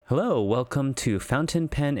Hello, welcome to Fountain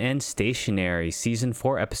Pen and Stationery, Season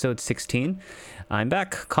 4, Episode 16. I'm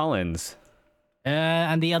back, Collins.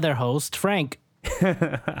 And the other host, Frank.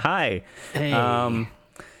 Hi. Hey.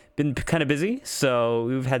 Been kind of busy, so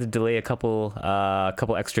we've had to delay a couple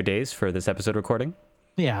extra days for this episode recording.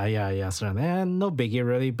 Yeah, certainly. And no biggie,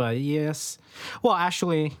 really, but yes. Well,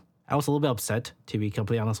 actually, I was a little bit upset, to be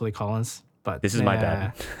completely honest with you, Collins. But This is my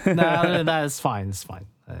bad. No, that is fine. It's fine.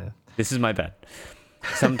 This is my bad.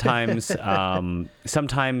 Sometimes when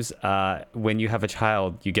you have a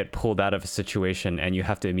child, you get pulled out of a situation and you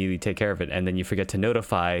have to immediately take care of it, and then you forget to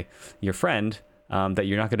notify your friend that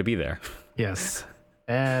you're not going to be there. Yes.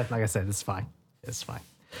 Like I said, it's fine. It's fine.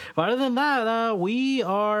 But other than that, we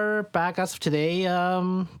are back as of today.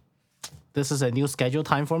 This is a new schedule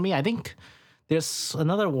time for me. I think there's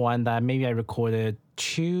another one that maybe I recorded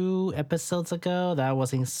 2 episodes ago that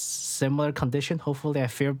was in similar condition. Hopefully I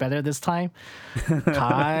feel better this time.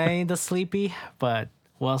 Kind of sleepy, but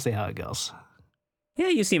we'll see how it goes. Yeah,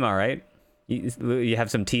 you seem all right. You have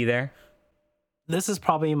some tea there? This is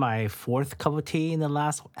probably my 4th cup of tea in the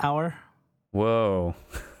last hour. Whoa.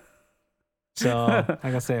 So,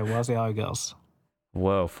 like I said, we'll see how it goes.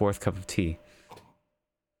 Whoa, 4th cup of tea.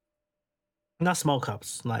 Not small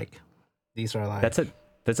cups, like these are like...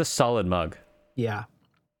 That's a solid mug. Yeah.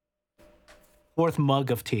 4th mug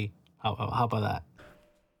of tea. How about that?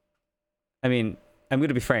 I mean, I'm going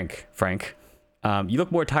to be frank. You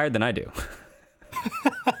look more tired than I do.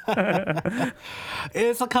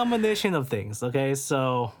 It's a combination of things, okay?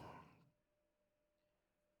 So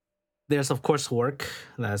there's, of course, work.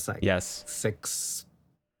 That's like Yes. 6.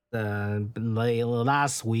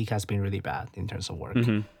 Last week has been really bad in terms of work.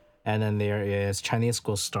 Mm-hmm. And then there is Chinese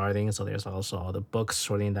school starting. So there's also all the book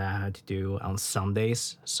sorting that I had to do on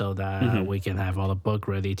Sundays so that we can have all the book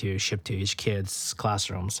ready to ship to each kid's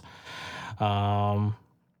classrooms. So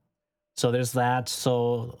there's that.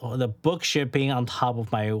 So the book shipping on top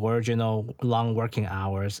of my original long working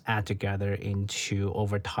hours add together into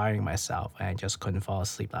overtiring myself. And I just couldn't fall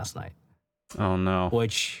asleep last night. Oh, no.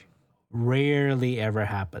 Which rarely ever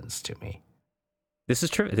happens to me. This is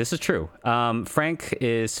true. Frank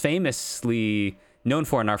is famously known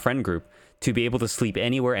for in our friend group to be able to sleep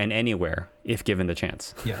anywhere and anywhere if given the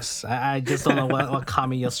chance. Yes. I just don't know what caught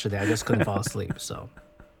me yesterday. I just couldn't fall asleep. So.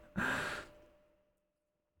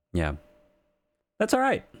 Yeah. That's all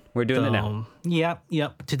right. We're doing it now.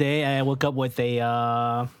 Yep. Today I woke up with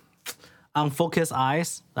a unfocused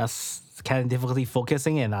eyes. That's kind of difficulty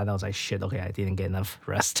focusing, and I was like, shit, okay, I didn't get enough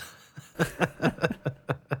rest.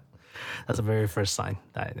 That's the very first sign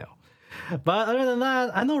that I know. But other than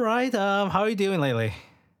that, I know, right? How are you doing lately?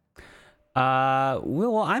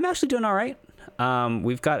 Well, I'm actually doing all right.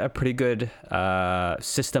 We've got a pretty good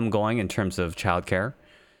system going in terms of childcare.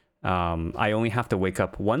 I only have to wake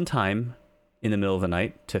up one time in the middle of the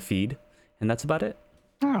night to feed, and that's about it.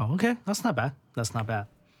 Oh, okay. That's not bad.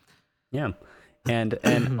 Yeah. And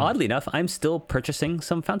oddly enough, I'm still purchasing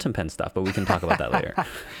some fountain pen stuff, but we can talk about that later.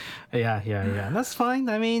 Yeah. That's fine.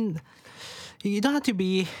 I mean, you don't have to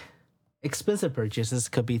be expensive purchases.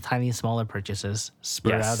 Could be tiny, smaller purchases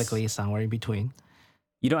sporadically somewhere in between.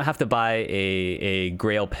 You don't have to buy a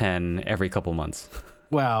Grail pen every couple months.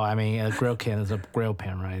 Well, I mean, a Grail pen is a Grail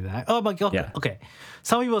pen, right? Oh my God. Yeah. Okay.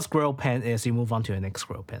 Some people's Grail pen is you move on to the next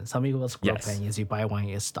Grail pen. Some people's Grail pen is you buy one,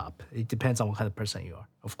 you stop. It depends on what kind of person you are,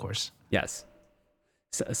 of course. Yes.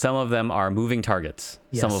 Some of them are moving targets.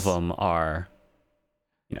 Yes. Some of them are,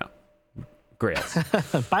 Grails.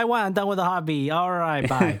 Buy one, I'm done with the hobby. All right,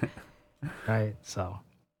 bye. Right, so.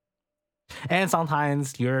 And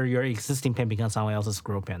sometimes your existing pen becomes someone else's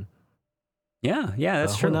Grail pen. Yeah,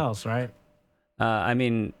 that's true. Who knows, right? I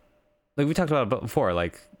mean, like we talked about it before,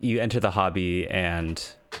 like you enter the hobby and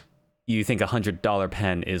you think $100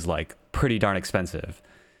 pen is like pretty darn expensive.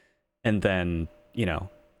 And then,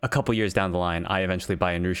 a couple years down the line, I eventually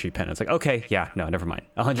buy a Nushi pen. It's like, okay, yeah, no, never mind.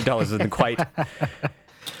 $100 isn't quite...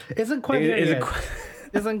 Isn't quite there yet.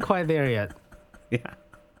 Isn't quite there yet. Yeah.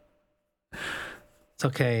 It's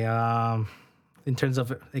okay. In terms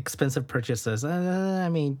of expensive purchases, I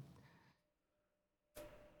mean,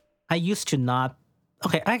 I used to not.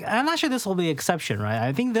 Okay, I'm not sure this will be the exception, right?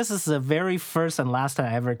 I think this is the very first and last time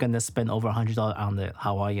I'm ever gonna spend over $100 on the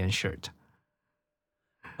Hawaiian shirt.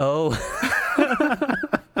 Oh.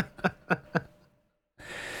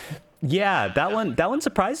 Yeah, that one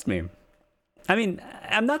surprised me. I mean,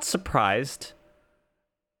 I'm not surprised,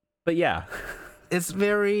 but yeah. It's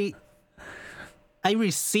very... I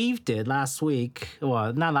received it last week.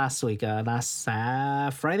 Well, not last week. Last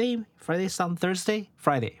Friday? Thursday?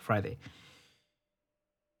 Friday.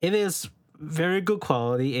 It is very good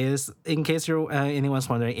quality. Is in case you're anyone's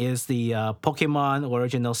wondering, is the Pokemon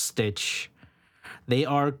Original Stitch. They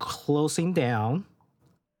are closing down,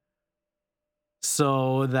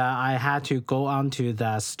 so that I had to go onto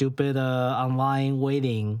that stupid online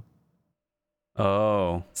waiting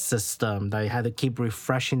Oh, system that I had to keep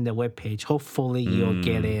refreshing the webpage. Hopefully, you'll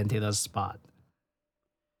get into the spot.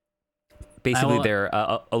 basically they're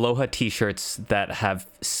Aloha T-shirts that have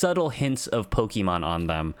subtle hints of Pokemon on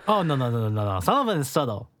them. Oh no! Some of it is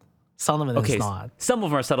subtle. Some of it is not. Some of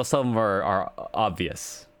them are subtle, some of them are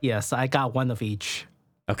obvious. Yes, I got one of each.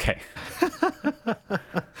 Okay.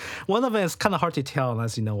 One of it is kind of hard to tell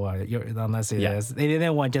unless you know what unless it is. And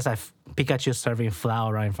then one just have Pikachu serving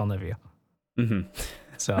flower right in front of you. Mm-hmm.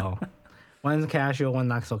 So one's casual, one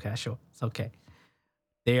not so casual. It's okay.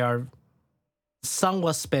 They are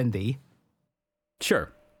somewhat spendy.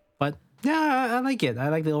 Sure. But yeah, I like it. I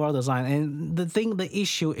like the overall design. And the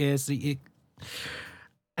issue is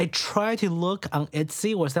I try to look on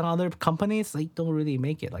Etsy or some other companies, they don't really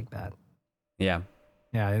make it like that. Yeah.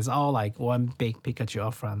 Yeah, it's all like one big Pikachu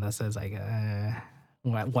up front that says like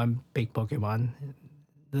one big Pokemon.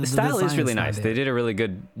 The style is really nice. They did a really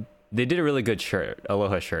good shirt,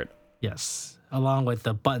 Aloha shirt. Yes, along with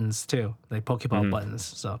the buttons too, the Pokeball buttons.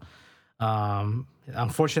 So,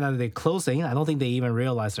 unfortunately, they're closing. I don't think they even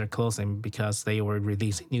realized they're closing because they were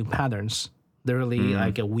releasing new patterns literally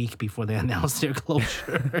like a week before they announced their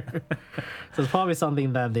closure. So it's probably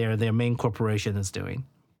something that their main corporation is doing.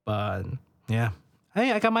 But yeah.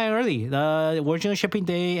 Hey, I got mine early. The original shipping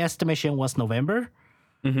day estimation was November.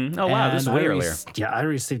 Mm-hmm. Oh, wow. This is way earlier. Yeah, I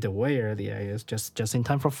received it way earlier. It's just in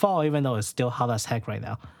time for fall, even though it's still hot as heck right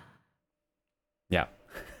now. Yeah.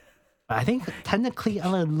 But I think technically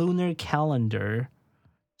on a lunar calendar,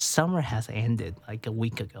 summer has ended like a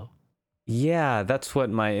week ago. Yeah, that's what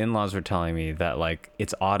my in-laws were telling me, that like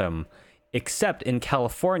it's autumn, except in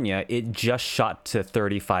California, it just shot to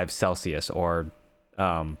 35 Celsius or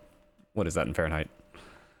what is that in Fahrenheit?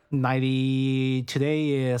 90 today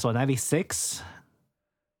is 96.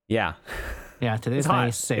 Yeah. Yeah, today's hot.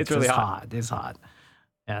 96. It's really hot. It's hot.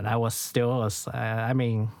 And I was still I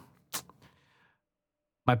mean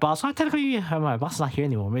my boss my boss is not here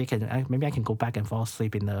anymore. Maybe I can go back and fall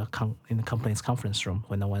asleep in the company's conference room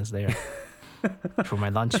when no one's there. For my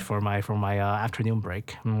lunch, for my afternoon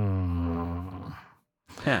break.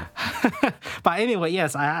 Yeah. But anyway,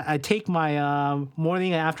 yes, I take my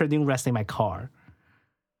morning and afternoon rest in my car.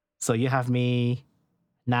 So you have me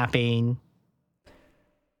napping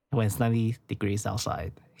when it's 90 degrees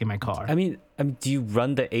outside in my car. I mean, do you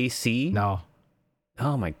run the AC? No.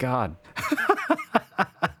 Oh my God.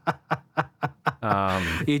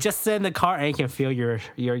 You just sit in the car and you can feel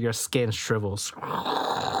your skin shrivels.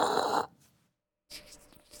 A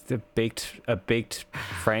baked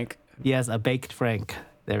Frank. Yes, a baked Frank.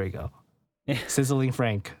 There we go. Sizzling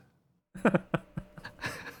Frank.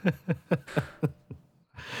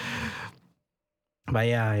 But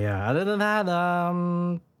yeah. Other than that,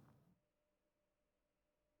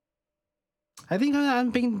 I think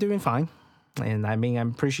I've been doing fine, and I mean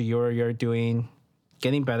I'm pretty sure you're getting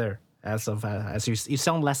better as you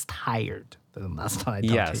sound less tired than last time I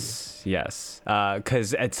talked to you. Yes.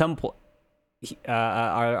 Because at some point,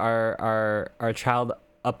 our child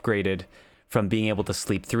upgraded from being able to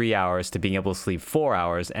sleep 3 hours to being able to sleep 4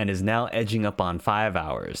 hours, and is now edging up on 5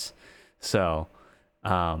 hours. So,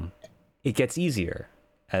 it gets easier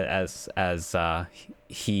as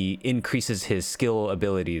he increases his skill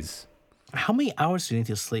abilities. How many hours do you need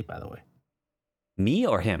to sleep, by the way? Me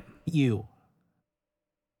or him? You.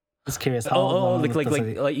 Just curious.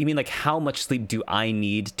 Like you mean like how much sleep do I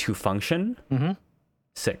need to function? Mm-hmm.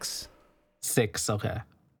 6. 6, okay.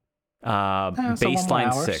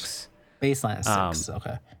 Baseline 6. Baseline 6,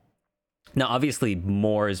 okay. Now, obviously,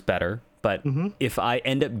 more is better, but if I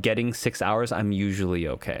end up getting 6 hours, I'm usually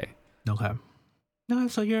okay. Okay. No,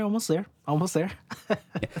 so you're almost there.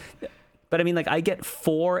 Yeah. But I mean, like I get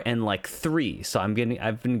 4 and like 3, so I've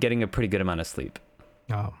been getting a pretty good amount of sleep.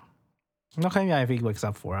 Oh. Okay, yeah, if he wakes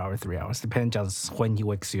up 4 hours, 3 hours, depends on when he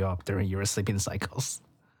wakes you up during your sleeping cycles.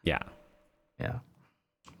 Yeah. Yeah.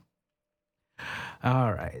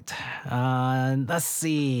 All right. Let's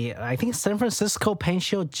see. I think San Francisco Pen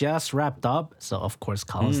Show just wrapped up. So, of course,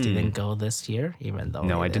 Collins didn't go this year, even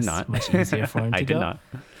though I did not. Much easier for him to go. I did not.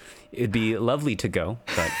 It'd be lovely to go,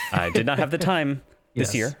 but I did not have the time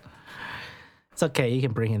this year. It's okay. You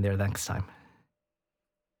can bring him there next time.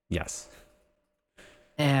 Yes.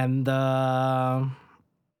 And this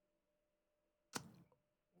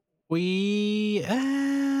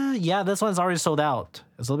one's already sold out.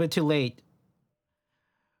 It's a little bit too late.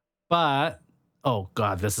 But Oh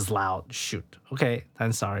God, this is loud. Shoot. Okay,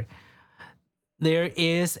 I'm sorry. There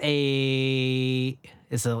is it's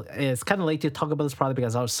kind of late to talk about this product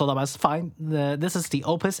because I was sold out, but it's fine. This is the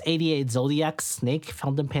Opus 88 Zodiac Snake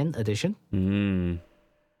Fountain Pen Edition.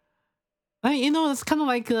 It's kind of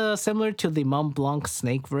like similar to the Mont Blanc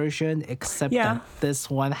snake version, except that this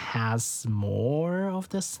one has more of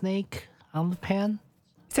the snake on the pen.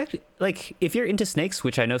 It's actually, like, if you're into snakes,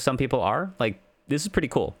 which I know some people are, like, this is pretty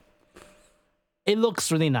cool. It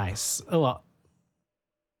looks really nice. Well,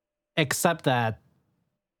 except that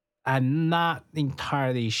I'm not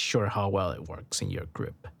entirely sure how well it works in your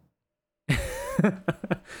grip.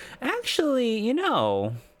 Actually,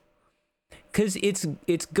 because it's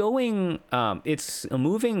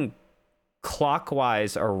moving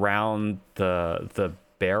clockwise around the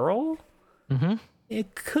barrel. Mm-hmm.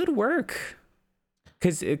 It could work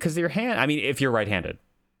because your hand. I mean, if you're right-handed,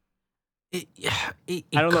 I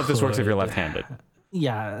don't know if this works if you're left-handed.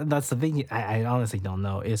 Yeah, that's the thing. I honestly don't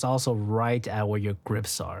know. It's also right at where your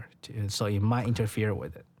grips are, so it might interfere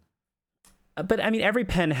with it. But I mean, every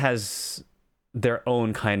pen has their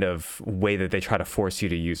own kind of way that they try to force you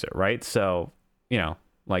to use it, right? So,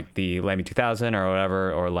 like the Lamy 2000 or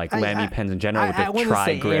whatever, or like Lamy pens in general with the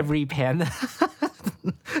tri grip. Every pen.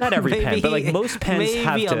 Not every pen, but like most pens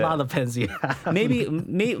have maybe a lot of pens you have. Maybe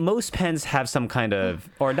most pens have some kind of,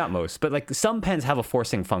 or not most, but like some pens have a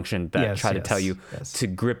forcing function that try to tell you to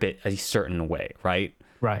grip it a certain way, right?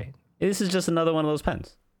 Right. This is just another one of those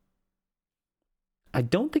pens. I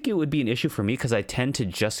don't think it would be an issue for me because I tend to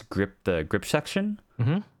just grip the grip section.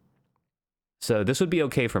 Mm-hmm. So this would be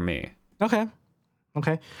okay for me. Okay.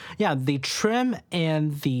 Yeah, the trim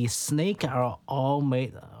and the snake are all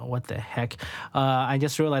made. What the heck? I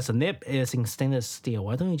just realized the nib is in stainless steel.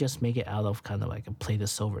 Why don't you just make it out of kind of like a plated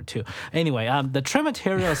silver too? Anyway, the trim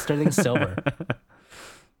material is sterling silver.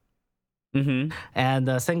 Mm-hmm. And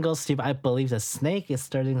the single Steve, I believe the snake is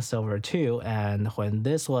sterling silver too. And when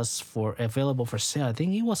this was available for sale, I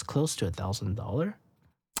think it was close to $1,000.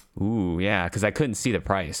 Ooh, yeah, because I couldn't see the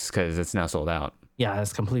price because it's now sold out. Yeah,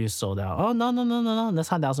 it's completely sold out. Oh no!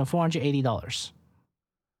 That's not $1,480.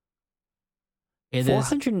 It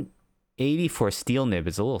 $480 for a steel nib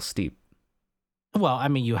is a little steep. Well, I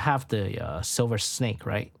mean, you have the silver snake,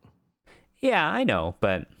 right? Yeah, I know,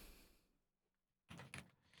 but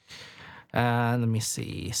let me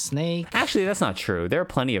see, snake. Actually, that's not true. There are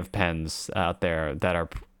plenty of pens out there that are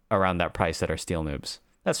around that price that are steel nibs.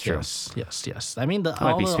 That's true. Yes. I mean, I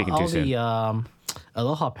might be speaking too soon. The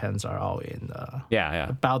Aloha pens are all in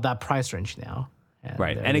about that price range now. And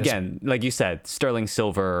right. And again, like you said, sterling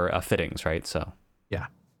silver fittings, right? So yeah.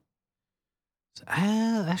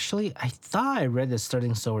 Actually, I thought I read the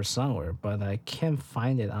sterling silver somewhere, but I can't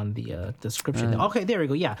find it on the description. Okay, there we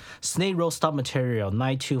go. Yeah, snake roll stop material,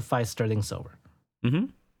 925 sterling silver. Mm-hmm.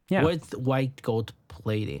 Yeah. With white gold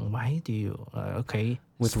plating. Why do you? Okay.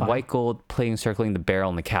 With white gold plating circling the barrel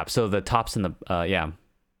and the cap. So the tops and the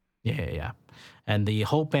Yeah. And the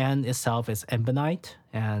whole band itself is ebonite,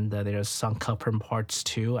 and there's some copper parts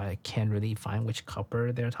too. I can't really find which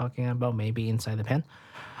copper they're talking about. Maybe inside the pen.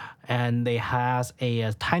 And it has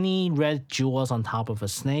a tiny red jewels on top of a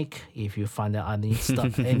snake. If you find out any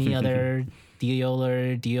other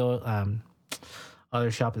other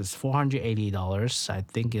shop is $480. I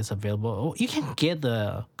think it's available. Oh, you can get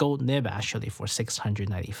the gold nib actually for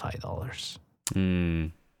 $695.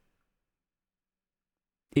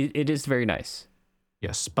 It is very nice.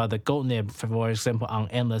 Yes, but the gold nib, for example, on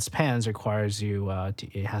endless pens requires you.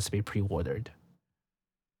 It has to be pre-ordered.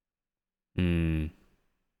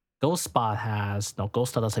 Gold Spot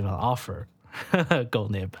doesn't even offer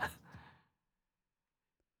gold nib.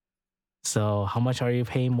 So how much are you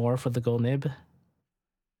paying more for the gold nib?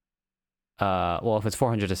 Well, if it's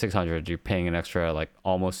 400 to 600, you're paying an extra like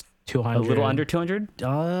almost 200, a little under 200,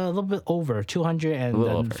 a little bit over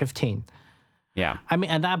 215. Yeah, I mean,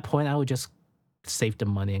 at that point, I would just save the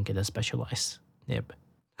money and get a specialized nib.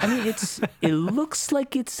 I mean, it looks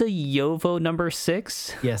like it's a Yovo number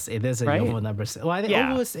 6. Yes, it is a Yovo number 6. Well,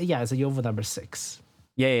 it's a Yovo number 6.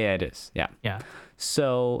 Yeah, it is. Yeah. Yeah.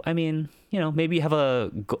 So, I mean, maybe you have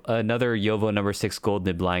another Yovo number 6 gold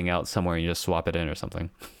nib lying out somewhere and you just swap it in or something.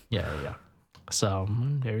 Yeah. So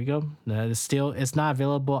there you go. It's not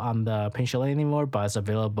available on the Pen Chalet anymore, but it's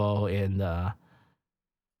available in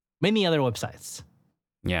many other websites.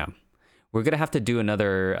 Yeah. We're going to have to do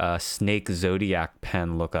another Snake Zodiac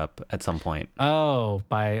pen lookup at some point. Oh,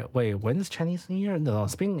 when is Chinese New Year? No,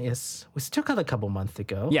 we still got a couple months to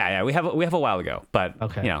go. Yeah, we have a while to go, but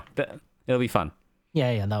okay. It'll be fun.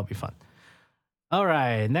 Yeah, that'll be fun. All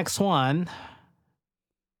right, next one.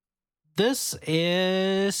 This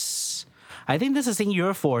is, I think this is in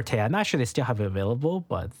your forte. I'm not sure they still have it available,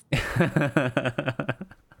 but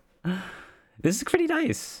This is pretty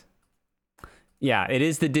nice. Yeah, it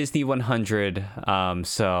is the Disney 100.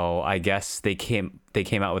 So I guess they came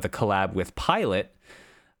out with a collab with Pilot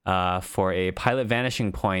for a Pilot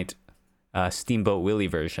Vanishing Point Steamboat Willie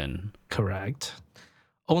version. correct.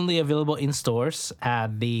 Only available in stores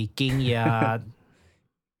at the Ginza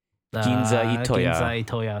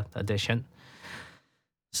Itoya edition.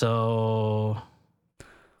 So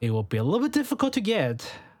it will be a little bit difficult to get,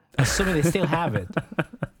 assuming they still have it.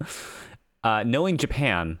 Knowing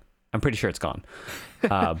Japan, I'm pretty sure it's gone.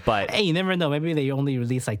 But Hey, you never know. Maybe they only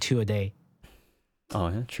release like 2 a day. oh,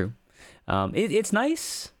 yeah, true. It's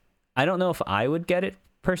nice. I don't know if I would get it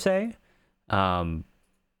per se.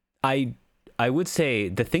 I would say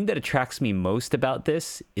the thing that attracts me most about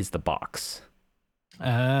this is the box.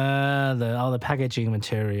 All the packaging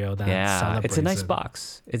material. That It's a nice it.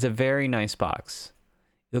 box. It's a very nice box.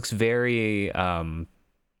 It looks very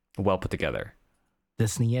well put together.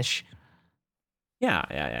 Disney-ish. Yeah.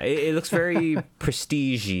 It looks very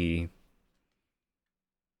prestige-y.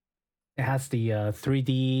 It has the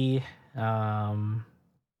 3D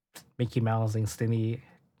Mickey Mouse and Steamboat Willie,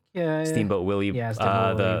 Yeah, Steamboat Willie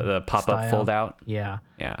the pop-up style. fold out. Yeah.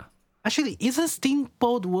 Yeah. Actually, isn't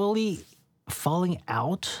Steamboat Willie falling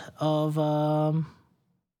out of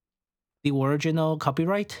the original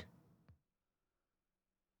copyright?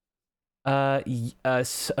 I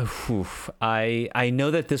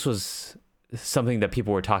know that this was something that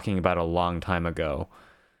people were talking about a long time ago.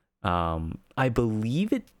 I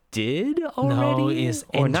believe it did already. No, it's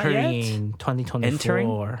or not yet? entering 2024. Entering?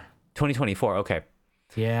 2024. Okay.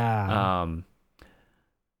 Yeah.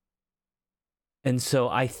 And so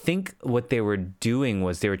I think what they were doing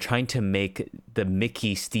was they were trying to make the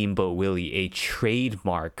Mickey Steamboat Willie a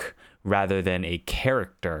trademark rather than a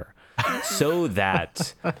character, so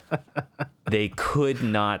that they could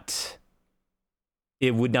not.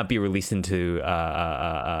 It would not be released into,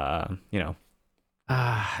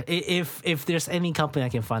 If there's any company I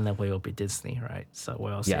can find that way, it'll be Disney, right? So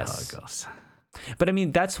we'll see how it goes. But I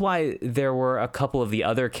mean, that's why there were a couple of the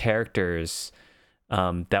other characters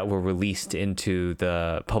that were released into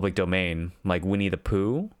the public domain, like Winnie the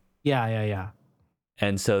Pooh. Yeah.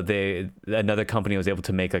 And so another company was able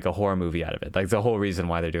to make like a horror movie out of it. Like the whole reason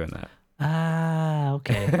why they're doing that.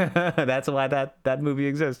 Okay. That's why that movie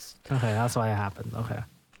exists. Okay, that's why it happened. Okay.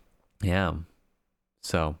 Yeah.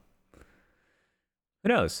 So who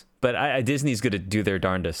knows? But Disney's going to do their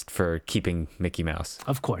darndest for keeping Mickey Mouse.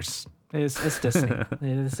 Of course. It's Disney.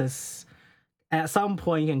 It's at some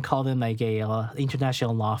point you can call them like a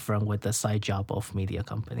international law firm with the side job of media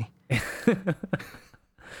company.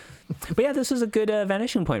 But yeah, this is a good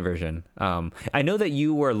Vanishing Point version. I know that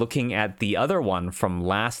you were looking at the other one from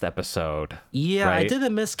last episode. Yeah, right? I did a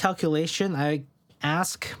miscalculation. I had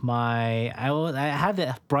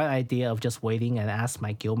the bright idea of just waiting and ask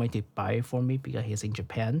my guildmate to buy it for me because he's in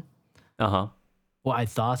Japan. Uh-huh. Well, I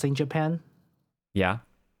thought he's in Japan. Yeah.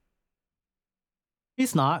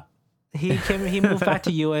 He's not. He moved back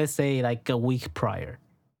to USA like a week prior.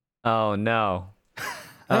 Oh no.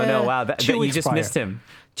 Oh no, wow. You just prior. missed him.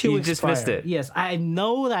 2 weeks just prior. missed it. Yes, I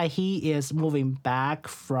know that he is moving back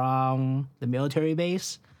from the military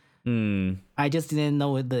base. I just didn't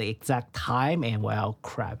know the exact time, and well,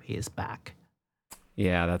 crap, he is back.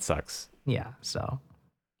 Yeah, that sucks. Yeah, so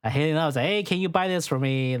I hit him up. I was like, hey, can you buy this for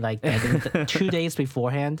me? Like I think 2 days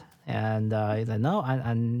beforehand. And he's like, no,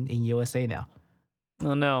 I'm in USA now.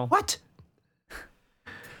 Oh no. What?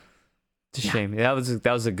 It's a shame. That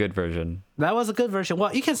was a good version. That was a good version.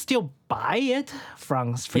 Well, you can still buy it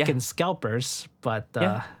from freaking scalpers, but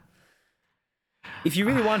if you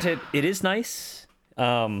really want it, it is nice.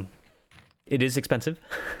 It is expensive.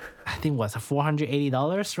 I think what's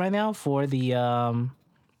 $480 right now for the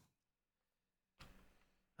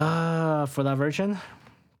for that version.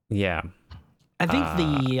 Yeah. I think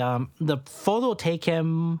the photo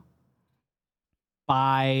taken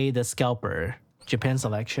by the scalper, Japan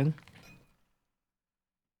selection,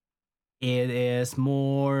 it is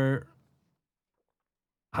more,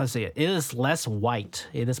 how to say it? It is less white.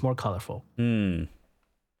 It is more colorful. Oh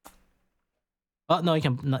no, you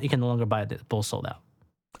can no longer buy it. Both sold out.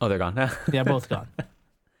 Oh, they're gone. They're both gone.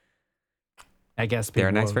 I guess they're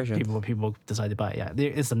a nice version. People decide to buy it. Yeah,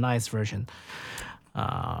 it's a nice version.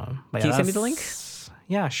 But Can you send me the link?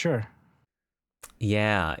 Yeah, sure.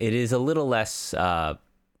 Yeah, it is a little less.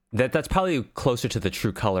 That's probably closer to the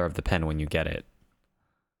true color of the pen when you get it.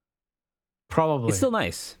 Probably. It's still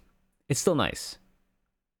nice. Still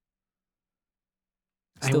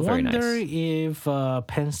I very wonder nice. if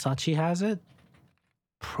Pensachi has it.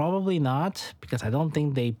 Probably not, because I don't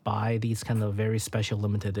think they buy these kind of very special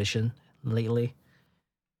limited edition lately.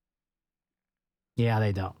 Yeah,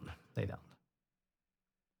 they don't. They don't.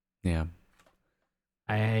 Yeah.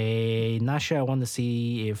 I'm not sure I want to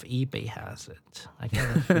see if eBay has it. I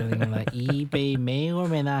get a feeling like eBay may or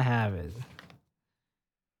may not have it.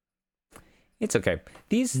 It's okay.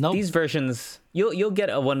 These versions, you'll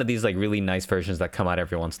get one of these like really nice versions that come out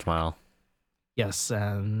every once in a while. Yes,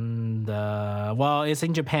 and well, it's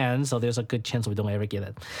in Japan, so there's a good chance we don't ever get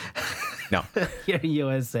it. No. Here in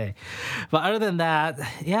USA. But other than that,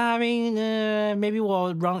 yeah, I mean, maybe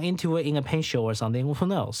we'll run into it in a paint show or something. Who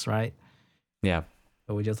knows, right? Yeah.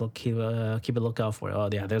 But we just keep a lookout for it. Oh,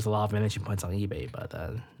 yeah, there's a lot of vanishing points on eBay, but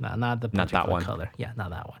not the particular that one. color. Yeah,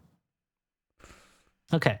 not that one.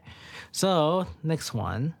 Okay, so next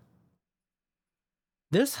one.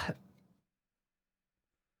 This,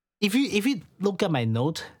 if you look at my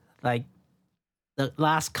note, like the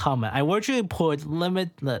last comment, I originally put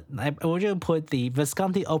the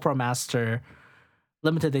Visconti Opera Master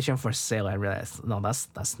limited edition for sale. I realized no,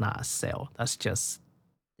 that's not a sale. That's just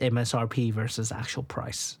MSRP versus actual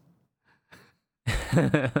price.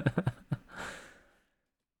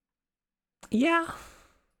 Yeah.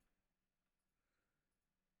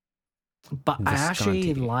 But I actually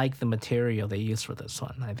Visconti. like the material they use for this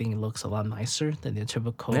one. I think it looks a lot nicer than the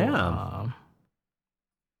typical. Yeah.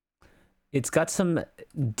 It's got some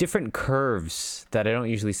different curves that I don't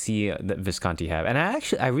usually see that Visconti have. And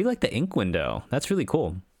I really like the ink window. That's really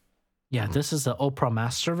cool. Yeah, this is the Opera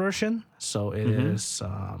Master version. So it is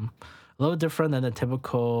a little different than the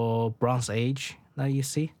typical Bronze Age that you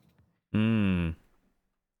see. You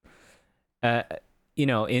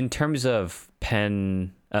know, in terms of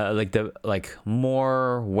pen, like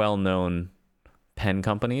more well-known pen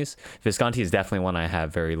companies, Visconti is definitely one I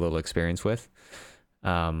have very little experience with.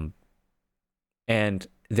 And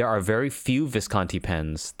there are very few Visconti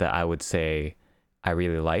pens that I would say I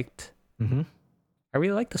really liked. Mm-hmm. I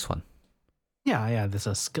really like this one. Yeah. There's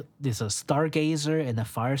a Stargazer and a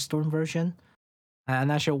Firestorm version. I'm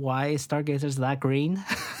not sure why Stargazer's that green.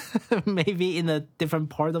 Maybe in a different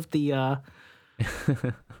part of the of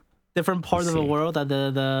the world that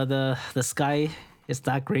the sky is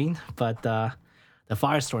that green. But the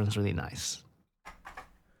Firestorm is really nice.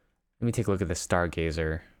 Let me take a look at the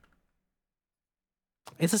Stargazer.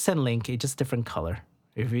 It's a same link, it's just different color.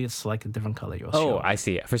 If you select a different color, you'll Oh, show. I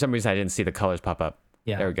see. For some reason, I didn't see the colors pop up.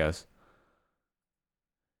 Yeah. There it goes.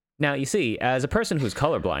 Now, you see, as a person who's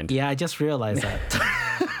colorblind... Yeah, I just realized that.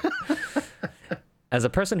 As a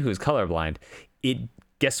person who's colorblind,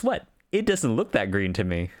 guess what? It doesn't look that green to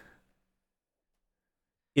me.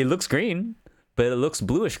 It looks green, but it looks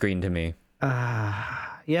bluish green to me.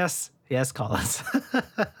 Yes, Collins.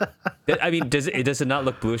 I mean, does it not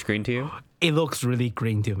look bluish green to you? It looks really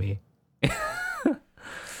green to me.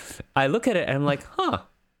 I look at it and I'm like, huh,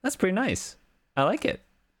 that's pretty nice. I like it.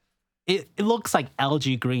 It looks like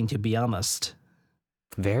algae green, to be honest.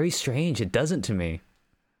 Very strange. It doesn't to me.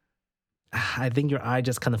 I think your eye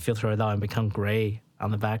just kind of filter it out and become gray on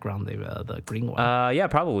the background, the green one. Yeah,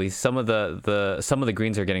 probably. Some of the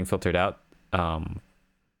greens are getting filtered out.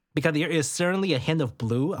 Because there is certainly a hint of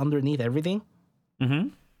blue underneath everything. Mm-hmm.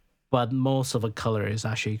 But most of the color is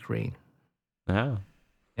actually green. Oh.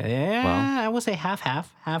 Yeah, Well. I would say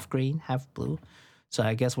half green, half blue. So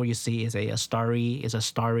I guess what you see is a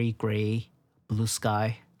starry gray blue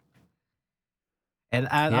sky. And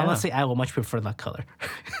honestly, I would much prefer that color.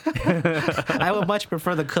 I would much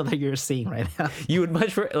prefer the color you're seeing right now. You would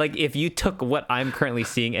much like if you took what I'm currently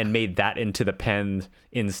seeing and made that into the pen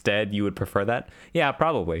instead, you would prefer that? Yeah,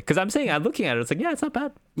 probably. Because I'm looking at it, it's like, yeah, it's not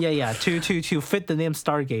bad. Yeah. To fit the name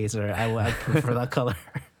Stargazer, I prefer that color.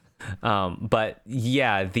 But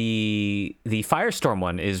yeah, the Firestorm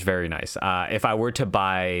one is very nice. If I were to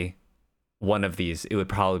buy one of these, it would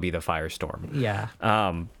probably be the Firestorm. Yeah.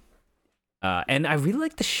 And I really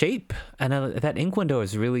like the shape, and that ink window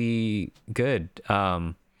is really good.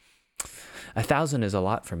 1,000 is a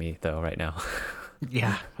lot for me though right now.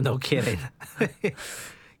 Yeah, no kidding.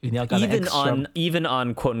 You now got even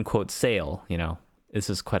on quote unquote sale, you know, this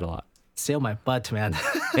is quite a lot. Sale my butt, man.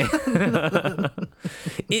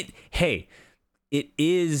 It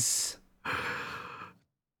is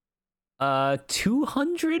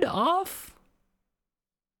 200 off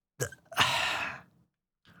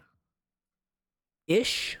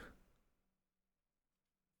ish.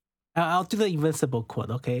 I'll do the invincible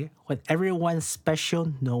quote, okay? When everyone's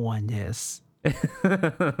special, no one is.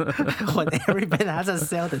 When every pen has a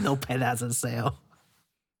sale, then no pen has a sale.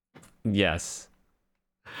 Yes.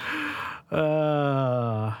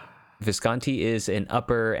 Uh, Visconti is an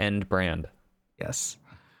upper end brand. yes.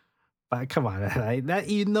 But come on, that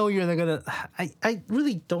you're not gonna. I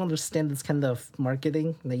really don't understand this kind of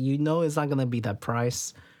marketing. That it's not gonna be that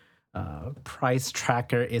price. Price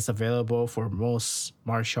tracker is available for most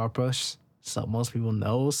smart shoppers, so most people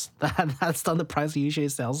knows that that's not the price it usually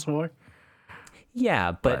sells for.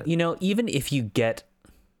 Yeah, but even if you get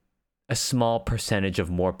a small percentage of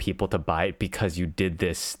more people to buy it because you did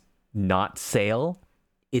this not sale,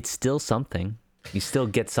 it's still something. You still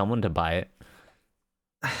get someone to buy it.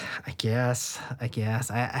 I guess.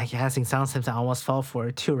 In some sense, I almost fell for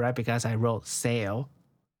it too, right? Because I wrote sale.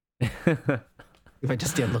 If I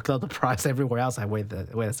just didn't look up the price everywhere else, wait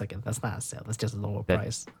a second. That's not a sale. That's just a lower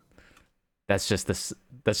price. That's just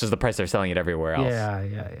the price they're selling it everywhere else.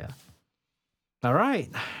 Yeah. All right.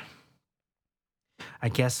 I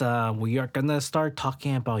guess we are gonna start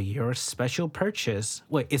talking about your special purchase.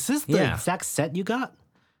 Wait, is this the exact set you got?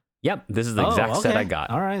 Yep, this is the exact set I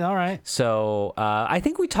got. All right. So I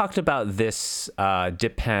think we talked about this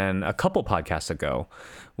dip pen a couple podcasts ago,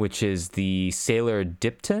 which is the Sailor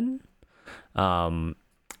Dipton. And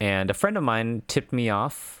a friend of mine tipped me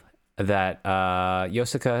off that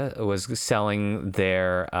Yosuka was selling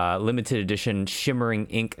their limited edition shimmering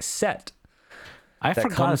ink set. I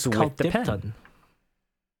forgot it's called Dipton. Pen.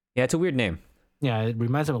 Yeah, it's a weird name. Yeah, it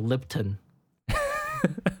reminds me of Lipton.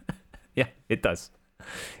 Yeah, it does.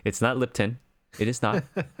 It's not Lipton. It is not.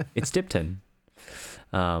 It's Dipton.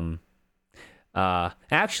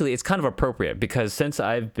 Actually, it's kind of appropriate because since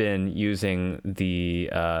I've been using the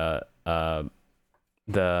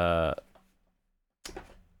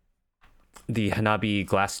Hanabi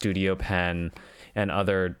Glass Studio pen and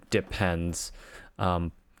other dip pens,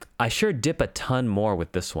 I sure dip a ton more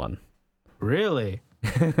with this one. Really?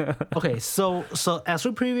 Okay, so as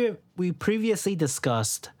we previously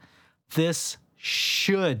discussed, this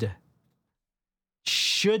should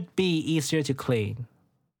be easier to clean.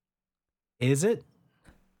 Is it?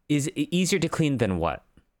 Is it easier to clean than what?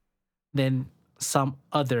 Than some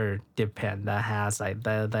other dip pen that has like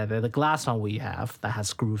the glass one we have that has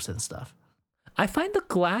screws and stuff. I find the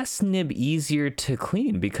glass nib easier to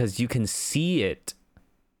clean because you can see it.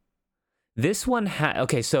 This one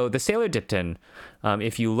okay, so the Sailor Dipton,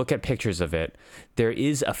 if you look at pictures of it, there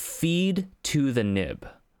is a feed to the nib.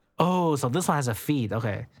 Oh, so this one has a feed.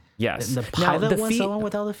 Okay. Yes. The Pilot one's the one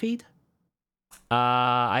without a feed?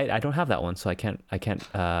 I don't have that one, so I can't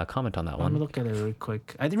comment on that one. Let me look at it real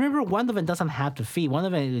quick. I remember one of them doesn't have the feed. One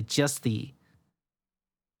of them is just the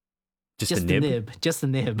nib. Just the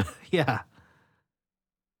nib. Yeah.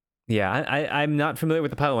 Yeah, I'm not familiar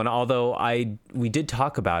with the Pilot one, although we did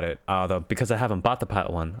talk about it. Although because I haven't bought the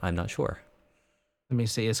Pilot one, I'm not sure. Let me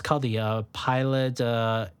see. It's called the Pilot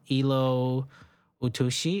Ilo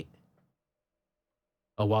Utushi.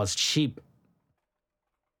 Oh, well, it's cheap.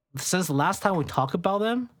 Since the last time we talked about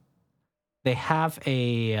them, they have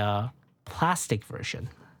a plastic version.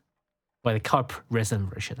 Well, they call it resin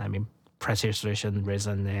version. I mean, precious resin,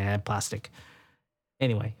 resin, and plastic.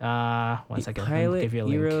 Anyway, one second. Pilot I'll give you a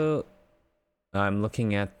link. Hero. I'm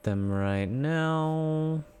looking at them right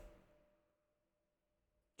now.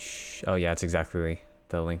 Oh yeah, it's exactly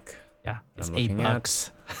the link. Yeah, it's $8.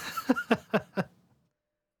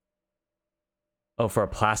 Oh, for a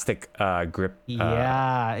plastic grip.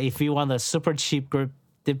 Yeah, if you want a super cheap grip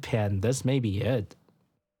dip pen, this may be it.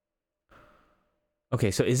 Okay,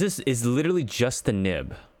 so is literally just the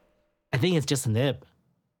nib? I think it's just a nib.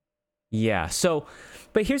 Yeah. So,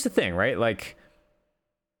 but here's the thing, right? Like,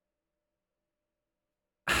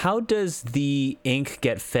 how does the ink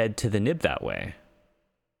get fed to the nib that way?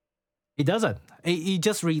 It doesn't.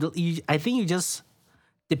 I think you just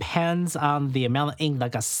depends on the amount of ink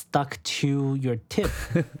that got stuck to your tip.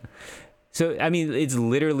 So, I mean, it's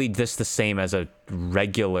literally just the same as a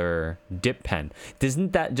regular dip pen.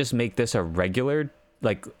 Doesn't that just make this a regular,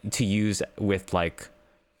 like, to use with, like,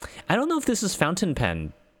 I don't know if this is fountain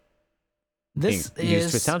pen. This ink,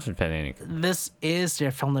 used with fountain pen ink. This is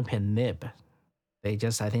their fountain pen nib. I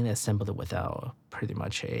think they assembled it without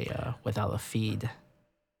a feed.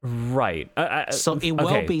 Right. So it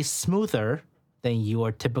will be smoother than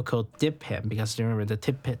your typical dip pen because remember the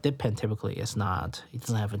dip pen typically it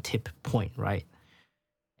doesn't have a tip point, right?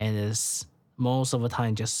 And it's most of the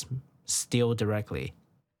time just still directly.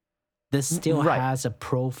 This still has a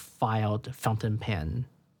profiled fountain pen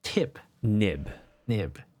tip. Nib.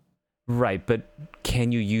 Right, but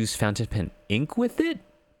can you use fountain pen ink with it?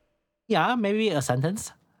 Yeah, maybe a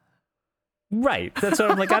sentence. Right. That's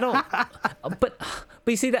what I'm like. I don't. But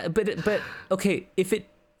you see that. But okay. If it,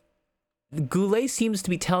 Goulet seems to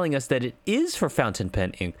be telling us that it is for fountain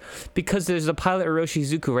pen ink because there's a Pilot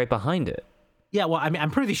Orochizuku right behind it. Yeah, well, I mean,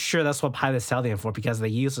 I'm pretty sure that's what Pilot's selling it for because they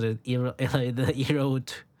use the Iro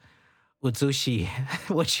Utsushi,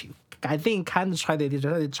 which I think kind of tried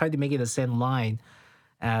to make it the same line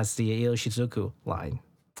as the Iro Shizuku line.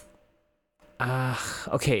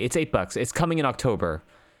 Okay, it's $8. It's coming in October.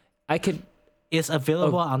 I could. It's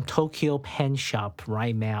available on Tokyo Pen Shop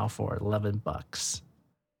right now for $11.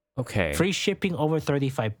 Okay. Free shipping over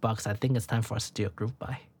 $35. I think it's time for us to do a group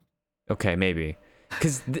buy. Okay, maybe.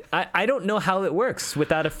 Because I don't know how it works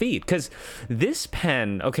without a feed. Because this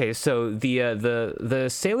pen, okay, so the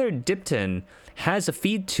Sailor Dipton has a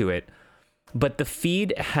feed to it, but the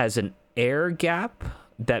feed has an air gap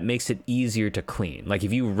that makes it easier to clean. Like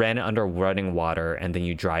if you ran it under running water and then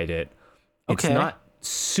you dried it, it's not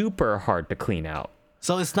super hard to clean out.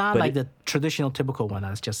 So it's not like the traditional typical one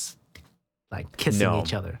that's just like kissing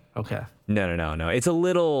each other. Okay. No. It's a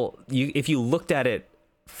little. If you looked at it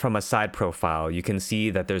from a side profile, you can see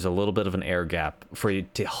that there's a little bit of an air gap for you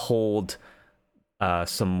to hold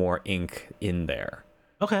some more ink in there.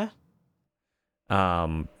 Okay.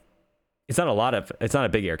 It's not a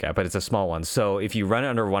big air gap, but it's a small one. So if you run it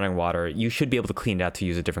under running water, you should be able to clean it out to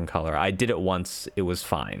use a different color. I did it once; it was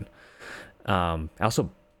fine. I also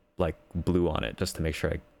like blew on it just to make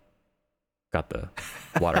sure I got the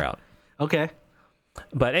water out. Okay.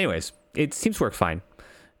 But anyways, it seems to work fine.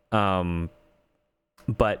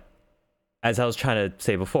 But as I was trying to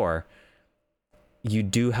say before, you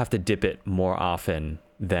do have to dip it more often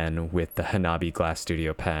than with the Hanabi Glass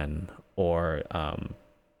Studio pen or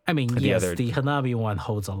I mean, the Hanabi one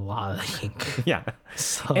holds a lot of ink. Yeah.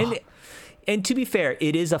 So. And to be fair,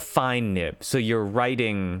 it is a fine nib. So you're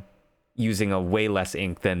writing using a way less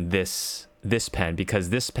ink than this pen because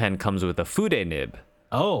this pen comes with a Fude nib.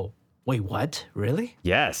 Oh. Wait, what? Really?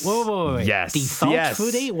 Yes. Whoa. Yes. Default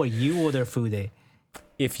Fude or you order Fude?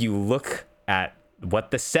 If you look at what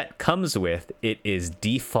the set comes with, it is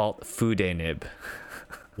default Fude nib.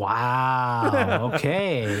 Wow.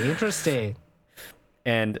 Okay. Interesting.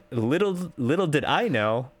 And little did I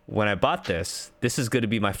know when I bought this is going to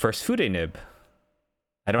be my first Fude nib.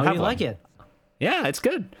 I don't have one. Like it? Yeah, it's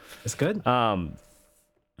good. It's good.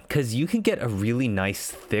 Because you can get a really nice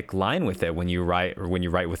thick line with it when you write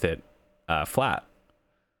with it flat.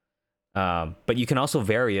 But you can also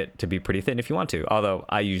vary it to be pretty thin if you want to. Although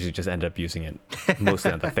I usually just end up using it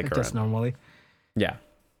mostly on the thicker just end. Normally. Yeah,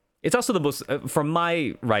 it's also the most from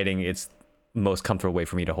my writing. It's most comfortable way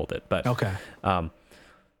for me to hold it. But okay.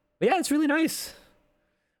 But yeah, it's really nice.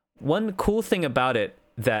 One cool thing about it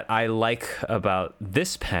that I like about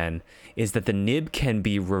this pen is that the nib can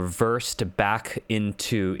be reversed back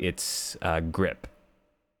into its grip.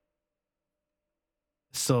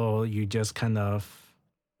 So you just kind of...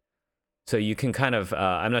 So you can kind of,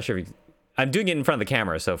 I'm not sure I'm doing it in front of the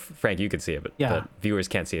camera, so Frank, you can see it, but the viewers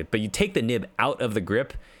can't see it. But you take the nib out of the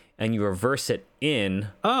grip and you reverse it in.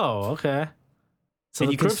 Oh, okay. So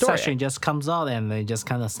the grip section just comes out and they just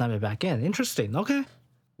kind of snap it back in. Interesting. Okay.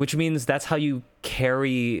 Which means that's how you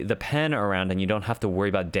carry the pen around and you don't have to worry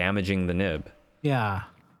about damaging the nib. Yeah.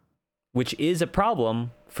 Which is a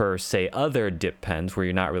problem for, say, other dip pens where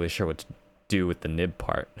you're not really sure what to do with the nib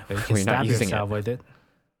part. You can stab yourself with it.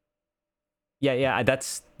 Yeah,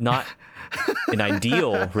 that's not an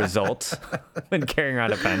ideal result when carrying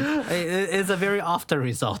around a pen. It's a very often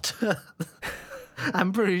result.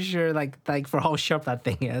 I'm pretty sure, like for how sharp that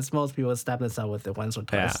thing is, most people stab themselves with it once or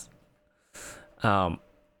twice. Yeah.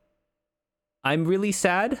 I'm really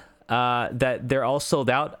sad that they're all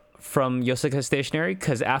sold out from Yosaka Stationery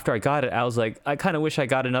because after I got it, I was like, I kind of wish I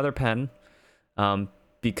got another pen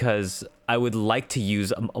because I would like to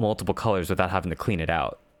use multiple colors without having to clean it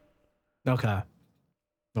out. Okay.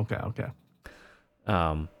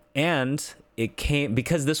 And it came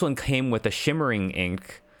because this one came with a shimmering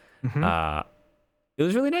ink. Mm-hmm. It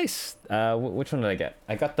was really nice. Which one did I get?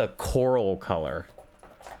 I got the coral color,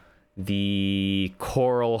 the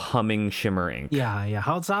coral humming shimmer ink. Yeah.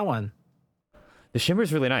 How's that one? The shimmer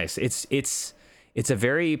is really nice. It's a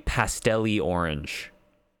very pastel-y orange.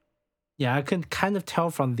 Yeah, I can kind of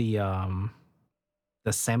tell from the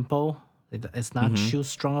sample. It's not too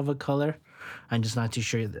strong of a color. I'm just not too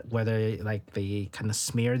sure whether like they kind of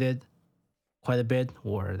smeared it quite a bit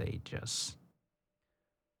or they just...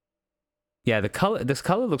 Yeah, this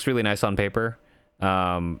color looks really nice on paper.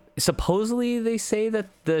 Supposedly they say that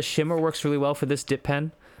the shimmer works really well for this dip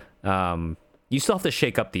pen. You still have to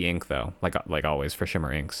shake up the ink though, like always for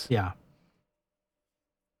shimmer inks. Yeah.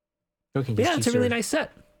 Yeah, it's a really nice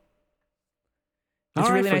set. It's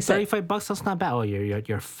a really nice set. $35, that's not bad. Oh, you're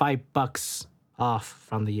 $5 off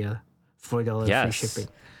from the $40 free shipping.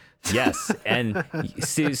 Yes, and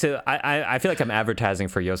so I feel like I'm advertising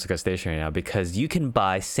for Yosaka Stationery now because you can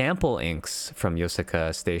buy sample inks from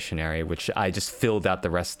Yosaka Stationery, which I just filled out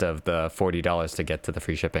the rest of the $40 to get to the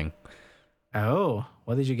free shipping. Oh,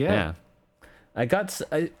 what did you get? Yeah, I got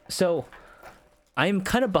so I'm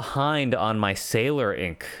kind of behind on my Sailor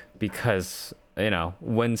ink because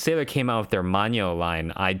when Sailor came out with their Manyo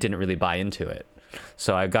line, I didn't really buy into it,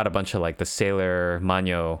 so I got a bunch of like the Sailor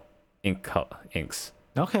Manyo inks.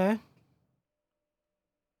 Okay.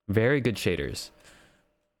 Very good shaders.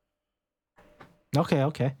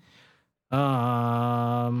 Okay.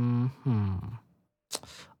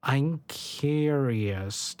 I'm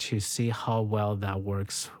curious to see how well that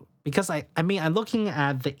works because I mean I'm looking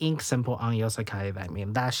at the ink sample on Yosakai. I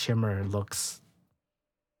mean that shimmer looks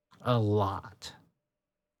a lot.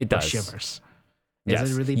 It does. Shimmers. Yes.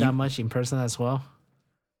 Is it really that much in person as well?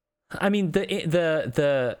 I mean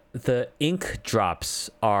the ink drops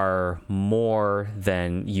are more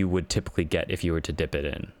than you would typically get if you were to dip it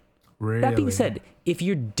in. Really? That being said, if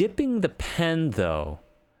you're dipping the pen though,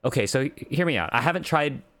 okay, so hear me out.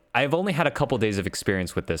 I've only had a couple days of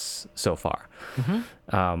experience with this so far.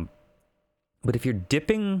 Mm-hmm. But if you're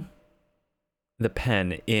dipping the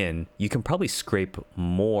pen in, you can probably scrape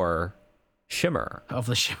more shimmer Of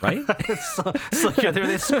the shimmer, right? so you're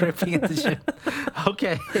really scraping into shimmer.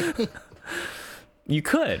 Okay. You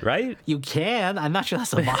could, right? You can. I'm not sure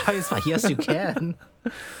that's advice, but yes, you can.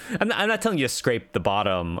 I'm not telling you to scrape the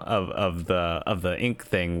bottom of the ink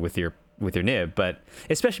thing with your nib, but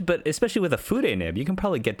especially with a Fude nib, you can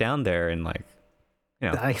probably get down there and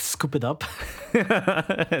I scoop it up.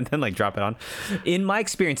 and then like drop it on. In my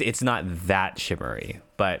experience, it's not that shimmery,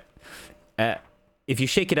 but if you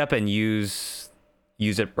shake it up and use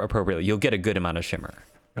it appropriately, you'll get a good amount of shimmer.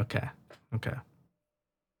 Okay.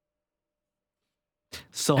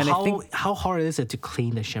 So And how hard is it to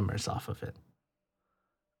clean the shimmers off of it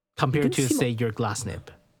compared to say your glass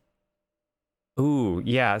nib? Ooh,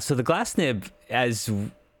 yeah. So the glass nib,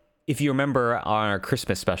 if you remember on our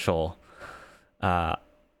Christmas special,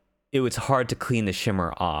 it was hard to clean the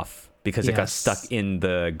shimmer off because it got stuck in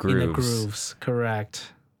the grooves. In the grooves,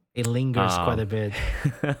 correct. It lingers quite a bit.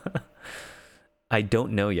 I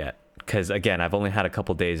don't know yet because again, I've only had a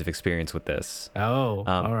couple days of experience with this. Oh,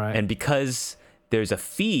 all right. And because there's a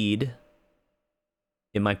feed,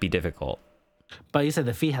 it might be difficult. But you said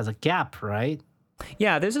the feed has a gap, right?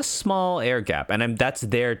 Yeah, there's a small air gap, and that's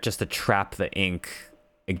there just to trap the ink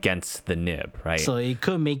against the nib, right? So it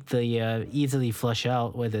could make the easily flush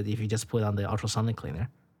out with it if you just put on the ultrasonic cleaner.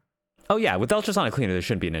 Oh yeah, with the ultrasonic cleaner, there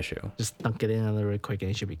shouldn't be an issue. Just dunk it in really quick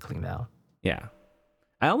and it should be cleaned out. Yeah.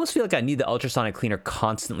 I almost feel like I need the ultrasonic cleaner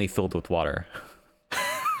constantly filled with water.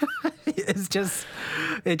 It's just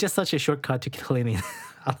such a shortcut to cleaning,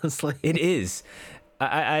 honestly. It is.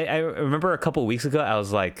 I remember a couple of weeks ago, I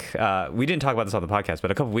was like, we didn't talk about this on the podcast,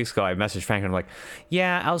 but a couple of weeks ago, I messaged Frank and I'm like,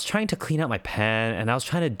 yeah, I was trying to clean out my pen and I was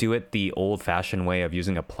trying to do it the old fashioned way of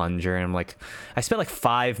using a plunger. And I'm like, I spent like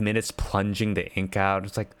 5 minutes plunging the ink out.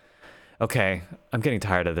 It's like, okay, I'm getting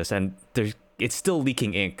tired of this. And it's still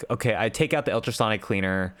leaking ink. Okay, I take out the ultrasonic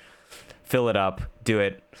cleaner, fill it up, do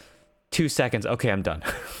it. 2 seconds. Okay, I'm done.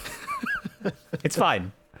 It's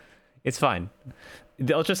fine. It's fine.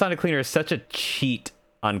 The ultrasonic cleaner is such a cheat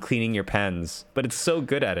on cleaning your pens, but it's so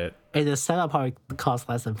good at it. And the setup probably costs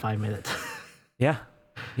less than 5 minutes. Yeah.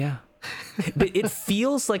 But it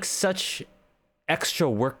feels like such extra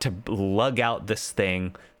work to lug out this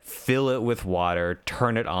thing, fill it with water,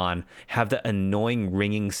 turn it on, have the annoying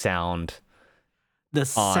ringing sound The on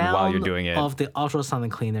sound while you're doing it. of the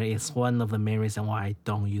ultrasonic cleaner is one of the main reasons why I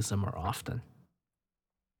don't use them more often.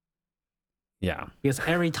 Yeah. Because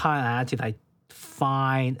every time I had to like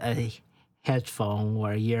find a headphone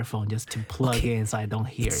or an earphone just to plug in so I don't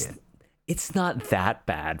hear it. It's not that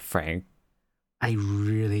bad, Frank. I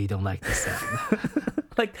really don't like the sound.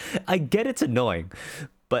 Like, I get it's annoying,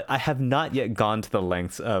 but I have not yet gone to the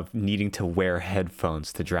lengths of needing to wear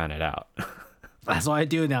headphones to drown it out. That's what I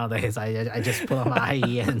do nowadays. I just put on my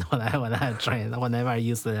IEN whenever I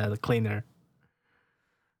use the cleaner.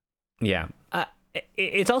 Yeah.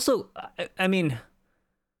 It's also, I mean,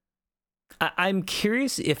 I'm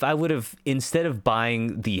curious if I would have, instead of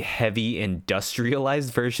buying the heavy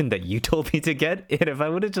industrialized version that you told me to get, and if I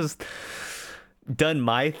would have just done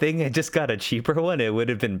my thing and just got a cheaper one, it would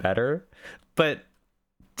have been better. But,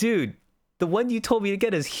 dude, the one you told me to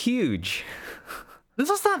get is huge. This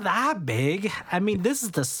is not that big. I mean, this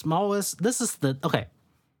is the smallest. Okay.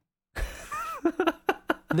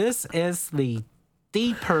 This is the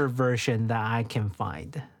deeper version that I can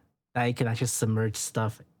find. That I can actually submerge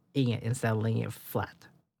stuff in it instead of laying it flat.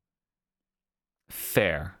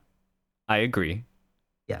 Fair. I agree.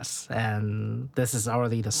 Yes, and this is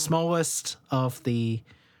already the smallest of the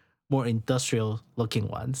more industrial looking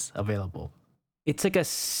ones available. It's like a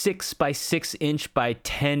 6 by 6 inch by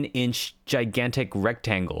 10 inch gigantic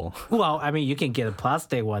rectangle. Well, I mean, you can get a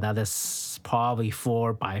plastic one that is probably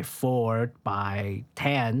 4 by 4 by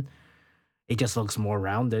 10. It just looks more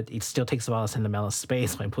rounded. It still takes about a certain amount of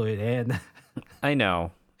space when you put it in. I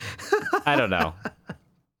know. I don't know.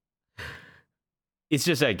 It's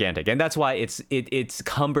just gigantic, and that's why it's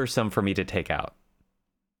cumbersome for me to take out.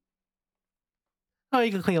 Oh,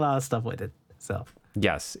 you can clean a lot of stuff with it. So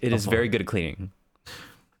Yes, it is very good at cleaning.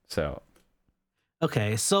 So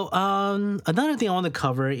okay, so another thing I want to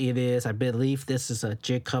cover it is I believe this is a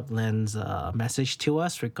Jacob Lin's message to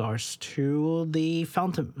us regards to the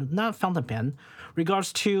not fountain pen,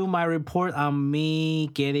 regards to my report on me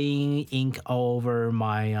getting ink over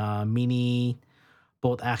my mini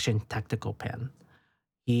bolt action tactical pen.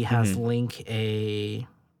 He has linked a,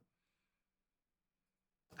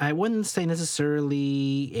 I wouldn't say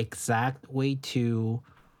necessarily exact way to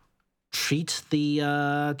treat the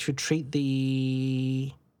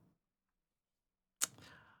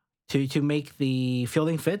to make the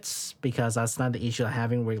filling fits, because that's not the issue I'm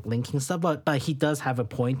having with linking stuff, but he does have a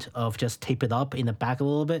point of just tape it up in the back a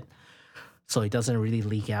little bit so it doesn't really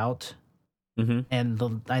leak out.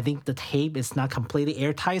 And I think the tape is not completely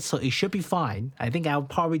airtight, so it should be fine. I think I'll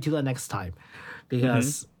probably do that next time,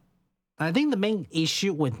 because I think the main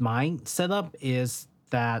issue with my setup is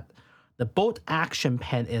that the bolt action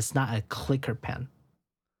pen is not a clicker pen.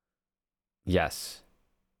 yes.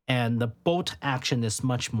 And the bolt action is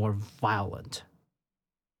much more violent.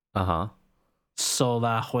 So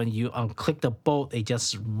that when you unclick the bolt, it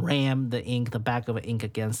just ram the back of the ink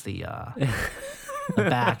against the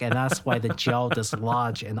back, and that's why the gel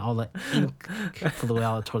dislodge and all the ink flew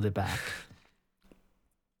out toward the back.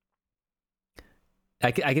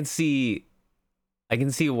 I can see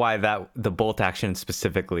why the bolt action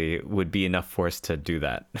specifically would be enough force to do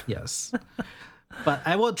that. Yes. But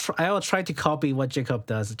I will try to copy what Jacob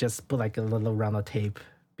does, just put like a little round of tape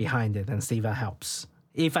behind it and see if that helps.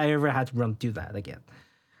 If I ever had to do that again.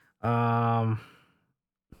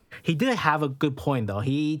 He did have a good point though.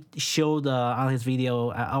 He showed on his video,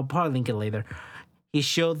 I'll probably link it later. He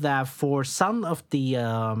showed that for some of the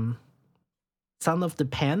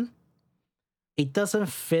pen, it doesn't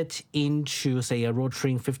fit into, say, a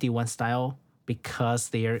Rotring 51 style because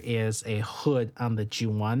there is a hood on the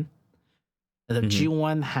G1. The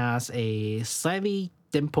G1 has a slightly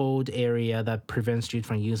dimpled area that prevents you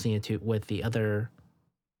from using it with the other,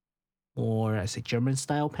 or I say German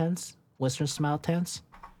style pens, Western style pens.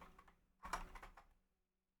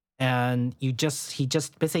 And he just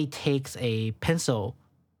basically takes a pencil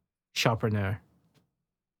sharpener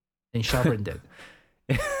and sharpened it.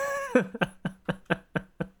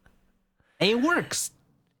 And it works.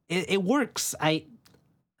 It works.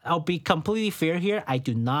 I'll be completely fair here. I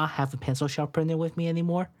do not have a pencil sharpener with me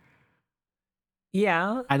anymore.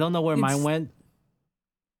 Yeah. I don't know where mine went.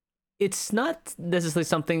 It's not necessarily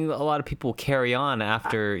something a lot of people carry on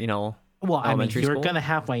after, Well, I mean, elementary you're school. going to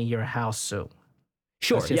have one in your house soon.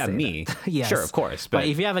 Sure, just yeah, say me. Yes. Sure, of course. But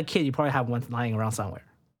if you have a kid, you probably have one lying around somewhere.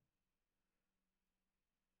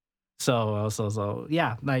 So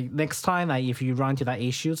yeah, like next time, like if you run into that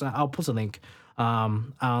issues, I'll put a link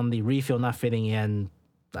on the refill not fitting in.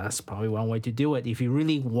 That's probably one way to do it. If you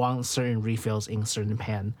really want certain refills in certain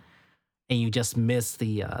pen, and you just miss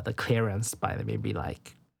the clearance by maybe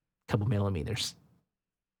like a couple millimeters,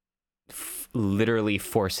 literally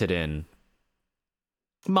force it in.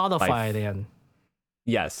 modify it in.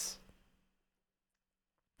 Yes.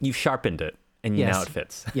 You've sharpened it, and now it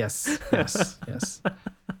fits. Yes.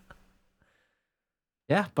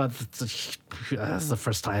 Yeah, but that's the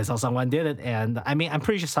first time I saw someone did it, and I mean, I'm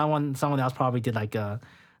pretty sure someone else probably did like a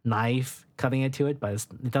knife cutting into it, but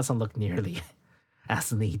it doesn't look nearly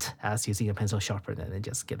as neat as using a pencil sharpener and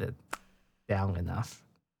just get it down enough.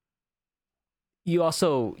 You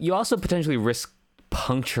also potentially risk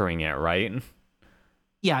puncturing it, right?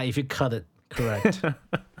 Yeah, if you cut it correct.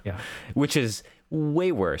 Yeah, which is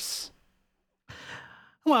way worse.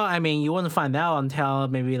 Well, I mean, you wouldn't find out until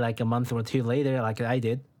maybe like a month or two later, like I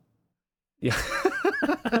did. Yeah.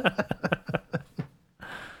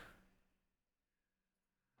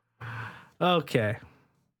 Okay.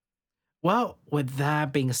 Well, with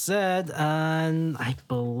that being said, I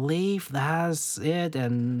believe that's it.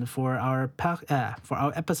 And for our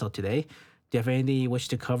episode today, do you have anything you wish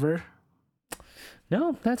to cover?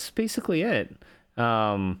 No, that's basically it.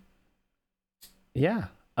 Yeah.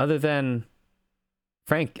 Other than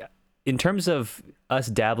Frank, in terms of us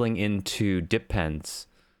dabbling into dip pens,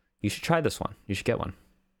 you should try this one. You should get one.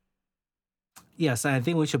 Yes, I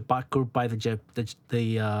think we should group buy the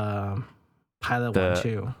pilot one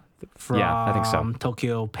too. From I think so.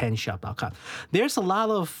 TokyoPenShop.com. There's a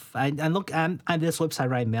lot of I look at this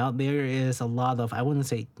website right now. There is a lot of, I wouldn't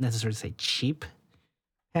say necessarily say cheap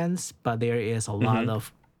pens, but there is a lot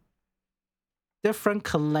of different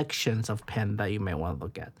collections of pen that you may want to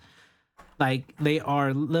look at. Like they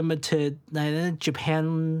are limited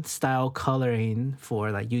Japan style coloring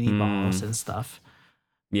for like uniballs and stuff.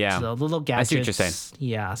 Yeah, so little gadgets. I see what you're saying.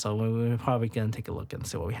 Yeah, so we're probably gonna take a look and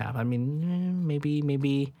see what we have. I mean,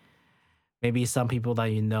 maybe some people that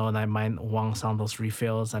that might want some of those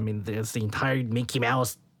refills. I mean, there's the entire Mickey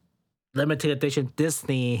Mouse limited edition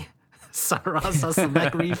Disney Sarasa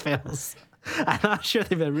Select refills. I'm not sure if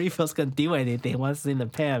the refills can do anything once it's in the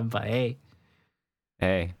pen, but hey,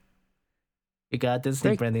 you got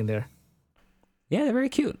Disney branding there. Yeah, they're very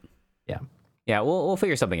cute. Yeah, we'll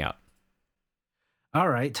figure something out. All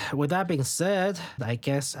right. With that being said, I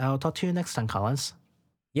guess I'll talk to you next time, Collins.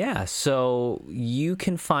 Yeah, so you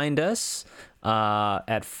can find us at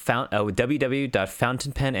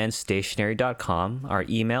www.fountainpenandstationery.com. Our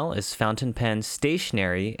email is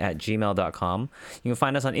fountainpenstationery@gmail.com. You can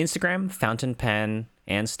find us on Instagram,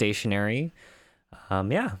 fountainpenandstationery.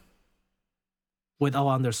 With all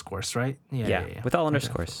underscores, right? Yeah, with all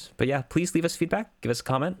underscores. But yeah, please leave us feedback. Give us a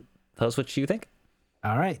comment. Tell us what you think.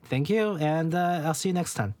 All right. Thank you. And I'll see you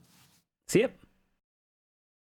next time. See ya.